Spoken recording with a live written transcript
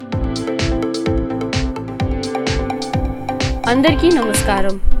అందరికీ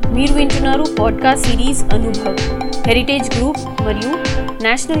నమస్కారం. మీరు వింటున్నారు podcast series Anubhav, Heritage Group మరియు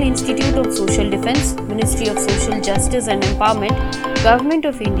National Institute of Social Defence, Ministry of Social Justice and Empowerment, Government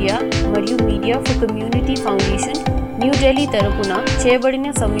of India మరియు Media for Community foundation New Delhi తరపున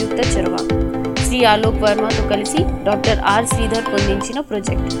చేయబడిన సంయుక్త చొరవ. శ్రీ ఆలోక్ వర్మతో కలిసి డాక్టర్ ఆర్ శ్రీధర్ పొందించిన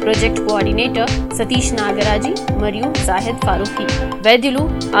ప్రాజెక్ట్ కోఆర్డినేటర్ సతీష్ నాగరాజీ మరియు జాహిద్ ఫారూఖీ. వైద్యులు,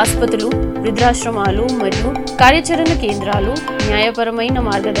 ఆసుపత్రులు, వృద్ధాశ్రమాలు మరియు కార్యాచరణ కేంద్రాలు న్యాయపరమైన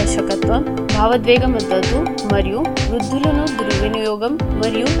మార్గదర్శకత్వం, భావోద్వేగ మద్దతు మరియు వృద్ధులను దుర్వినియోగం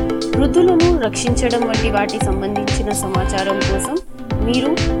మరియు వృద్ధులను రక్షించడం వంటి వాటి సంబంధించిన సమాచారం కోసం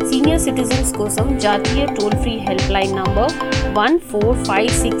మీరు సీనియర్ సిటిజన్స్ కోసం జాతీయ toll free help line number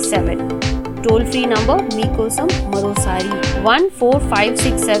 14567 toll free number మీకోసం మరోసారి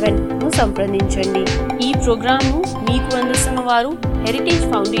 14567ను సంప్రదించండి. ఈ ప్రోగ్రాంను మీకు అందిస్తున్న వారు హెరిటేజ్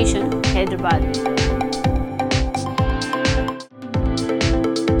ఫౌండేషన్, హైదరాబాద్.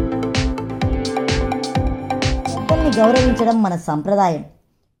 పెద్దల్ని గౌరవించడం మన సంప్రదాయం.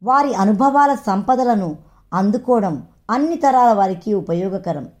 వారి అనుభవాల సంపదలను అందుకోవడం అన్ని తరాల వారికి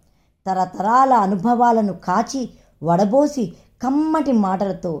ఉపయోగకరం. తరతరాల అనుభవాలను కాచి వడబోసి కమ్మటి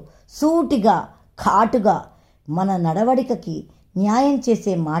మాటలతో సూటిగా ఘాటుగా మన నడవడికకి న్యాయం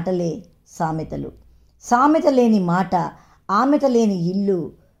చేసే మాటలే సామెతలు. సామెత లేని మాట ఆమెత లేని ఇల్లు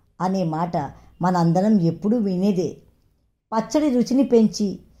అనే మాట మనందరం ఎప్పుడూ వినేదే. పచ్చడి రుచిని పెంచి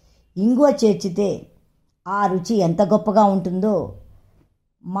ఇంగువ చేర్చితే ఆ రుచి ఎంత గొప్పగా ఉంటుందో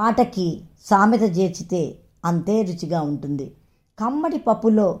మాటకి సామెత చేర్చితే అంతే రుచిగా ఉంటుంది. కమ్మటి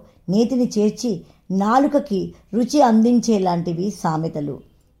పప్పులో నేతిని చేర్చి నాలుకకి రుచి అందించేలాంటివి సామెతలు.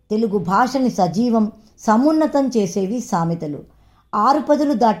 తెలుగు భాషని సజీవం సమున్నతం చేసేవి సామెతలు. 6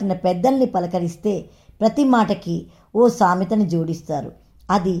 పదులు దాటిన పెద్దల్ని పలకరిస్తే ప్రతి మాటకి ఓ సామెతని జోడిస్తారు.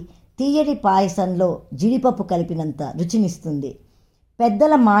 అది తీయటి పాయసంలో జీడిపప్పు కలిపినంత రుచినిస్తుంది.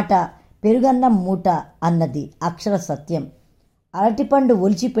 పెద్దల మాట పెరుగన్నం మూట అన్నది అక్షర సత్యం. అరటిపండు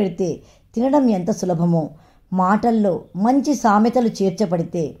ఒలిచి పెడితే తినడం ఎంత సులభమో మాటల్లో మంచి సామెతలు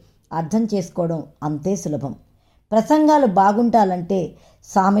చేర్చబడితే అర్థం చేసుకోవడం అంతే సులభం. ప్రసంగాలు బాగుంటాలంటే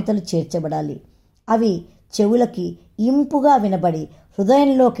సామెతలు చేర్చబడాలి. అవి చెవులకి ఇంపుగా వినబడి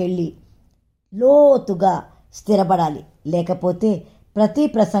హృదయంలోకెళ్ళి లోతుగా స్థిరపడాలి. లేకపోతే ప్రతి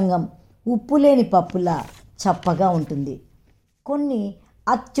ప్రసంగం ఉప్పులేని పప్పులా చప్పగా ఉంటుంది. కొన్ని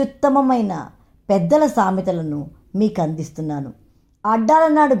అత్యుత్తమమైన పెద్దల సామెతలను మీకు అందిస్తున్నాను. అడ్డాల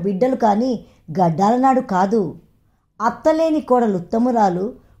నాడు బిడ్డలు కానీ గడ్డాల నాడు కాదు. అత్తలేని కోడలు ఉత్తమురాలు,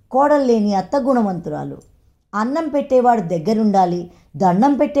 కోడల్లేని అత్త గుణవంతురాలు. అన్నం పెట్టేవాడు దగ్గరుండాలి,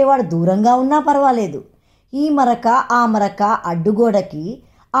 దండం పెట్టేవాడు దూరంగా ఉన్నా పర్వాలేదు. ఈ మరక ఆ మరక అడ్డుగోడకి,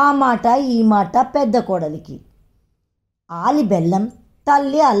 ఆ మాట ఈ మాట పెద్ద కోడలికి. ఆలి బెల్లం,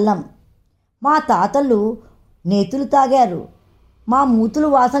 తల్లి అల్లం. మా తాతలు నేతులు తాగారు, మా మూతులు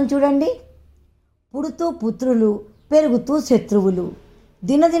వాసన చూడండి. పుడుతూ పుత్రులు, పెరుగుతూ శత్రువులు.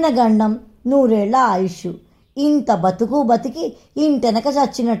 దినదిన గండం, 100 ఏళ్ల ఆయుష్. ఇంత బతుకు బతికి ఇంటెనక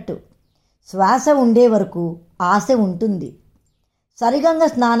చచ్చినట్టు. శ్వాస ఉండే వరకు ఆశ ఉంటుంది. సరిగంగ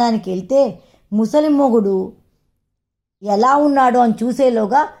స్నానానికి వెళ్తే ముసలి మొగుడు ఎలా ఉన్నాడో అని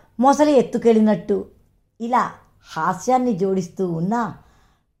చూసేలోగా మొసలి ఎత్తుకెళ్ళినట్టు. ఇలా హాస్యాన్ని జోడిస్తూ ఉన్న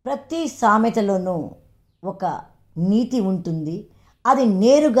ప్రతి సామెతలోనూ ఒక నీతి ఉంటుంది. అది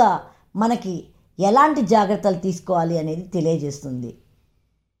నేరుగా మనకి ఎలాంటి జాగ్రత్తలు తీసుకోవాలి అనేది తెలియజేస్తుంది.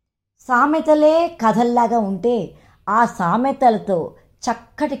 సామెతలే కథల్లాగా ఉంటే ఆ సామెతలతో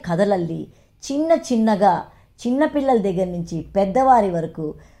చక్కటి కథలల్లి చిన్నగా చిన్నపిల్లల దగ్గర నుంచి పెద్దవారి వరకు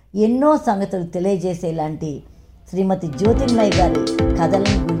ఎన్నో సంగతులు తెలియజేసేలాంటి శ్రీమతి జ్యోతిర్మయి గారి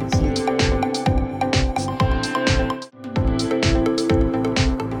కథలను గురించి.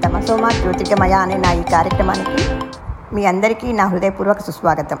 తమసోమ జ్యోతిర్గమయ అనే నా ఈ కార్యక్రమానికి మీ అందరికీ నా హృదయపూర్వక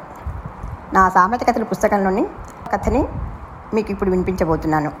సుస్వాగతం. నా సామెత కథల పుస్తకంలోని కథని మీకు ఇప్పుడు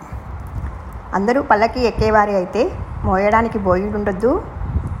వినిపించబోతున్నాను. అందరూ పల్లకి ఎక్కేవారి అయితే మోయడానికి బోయిడుండొద్దు.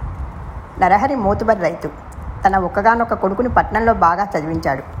 నరహరి మోతుబరి రైతు. తన ఒక్కగానొక్క కొడుకుని పట్నంలో బాగా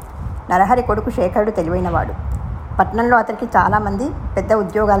చదివించాడు. నరహరి కొడుకు శేఖరుడు తెలివైనవాడు. పట్నంలో అతనికి చాలామంది పెద్ద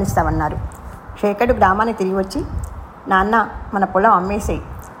ఉద్యోగాలు ఇస్తామన్నారు. శేఖరుడు గ్రామానికి తిరిగి వచ్చి, నాన్న మన పొలం అమ్మేసేయి,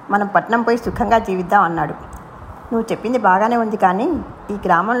 మనం పట్నం పోయి సుఖంగా జీవిద్దాం అన్నాడు. నువ్వు చెప్పింది బాగానే ఉంది, కానీ ఈ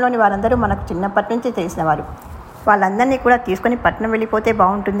గ్రామంలోని వారందరూ మనకు చిన్నప్పటి నుంచి తెలిసినవారు. వాళ్ళందరినీ కూడా తీసుకొని పట్నం వెళ్ళిపోతే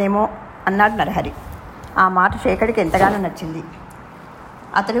బాగుంటుందేమో అన్నాడు నరహరి. ఆ మాట శేఖరుడికి ఎంతగానో నచ్చింది.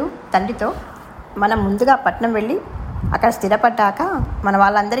 అతడు తండ్రితో, మనం ముందుగా పట్నం వెళ్ళి అక్కడ స్థిరపడ్డాక మన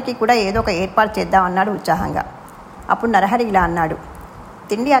వాళ్ళందరికీ కూడా ఏదో ఒక ఏర్పాటు చేద్దాం అన్నాడు ఉత్సాహంగా. అప్పుడు నరహరి ఇలా అన్నాడు,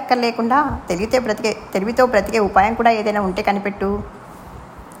 తిండి అక్కర్లేకుండా తెలివితో బ్రతికే ఉపాయం కూడా ఏదైనా ఉంటే కనిపెట్టు.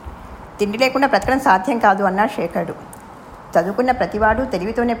 తిండి లేకుండా బ్రతకడం సాధ్యం కాదు అన్నాడు శేఖరుడు. చదువుకున్న ప్రతివాడు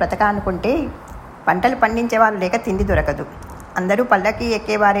తెలివితోనే బ్రతకాలనుకుంటే పంటలు పండించేవారు లేక తిండి దొరకదు. అందరూ పల్లకి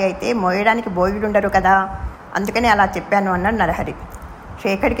ఎక్కేవారే అయితే మోయడానికి బోయిలుండరు కదా, అందుకని అలా చెప్పాను అన్నాడు నరహరి.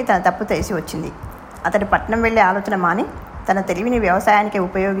 శేఖర్కి తన తప్పు తెలిసి వచ్చింది. అతడు పట్నం వెళ్ళే ఆలోచన మాని తన తెలివిని వ్యవసాయానికి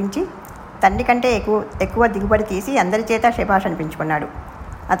ఉపయోగించి తండ్రి కంటే ఎక్కువ దిగుబడి తీసి అందరి చేత శభాష్ అనిపించుకున్నాడు.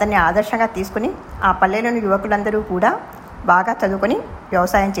 అతన్ని ఆదర్శంగా తీసుకుని ఆ పల్లెలోని యువకులందరూ కూడా బాగా చదువుకొని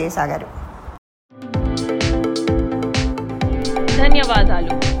వ్యవసాయం చేయసాగారు.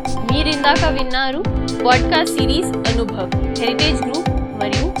 ధన్యవాదాలు. మీరిందాక విన్నారు podcast series Anubhav, Heritage Group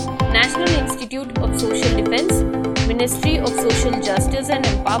మరియు National Institute of Social Defence, Ministry of Social Justice and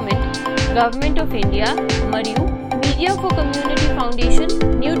Empowerment, Government of India మరియు Media for Community Foundation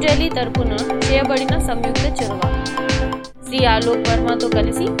New Delhi తరపున చేయబడిన సంయుక్త చొరవ. శ్రీ ఆలోక్ వర్మతో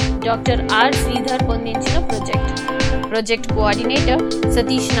కలిసి డాక్టర్ ఆర్ శ్రీధర్ పొందించిన ప్రాజెక్ట్ కోఆర్డినేటర్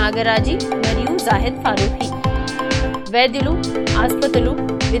సతీష్ నాగరాజీ మరియు జాహిద్ ఫారూఖీ. వైద్యులు, ఆసుపత్రులు,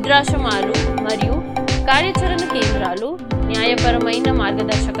 వృద్ధాశ్రమాలు మరియు కార్యాచరణ కేంద్రాలు న్యాయపరమైన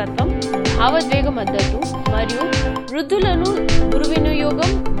మార్గదర్శకత్వం, భావోద్వేగ మద్దతు మరియు వృద్ధులను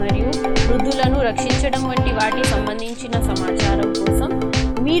దుర్వినియోగం మరియు వృద్ధులను రక్షించడం వంటి వాటి సంబంధించిన సమాచారం కోసం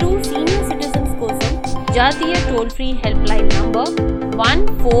మీరు సీనియర్ సిటిజన్స్ కోసం జాతీయ toll free help line number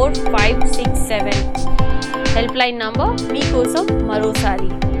 14567 help line number మీకోసం మరోసారి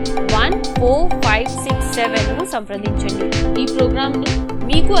 14567ను సంప్రదించండి. ఈ ప్రోగ్రామ్ని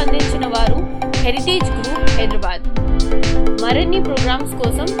మీకు అందించిన వారు హెరిటేజ్ గ్రూప్ హైదరాబాద్. మరిన్ని ప్రోగ్రామ్స్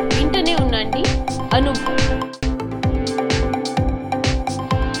కోసం వింటూనే ఉండండి అనుభవ్.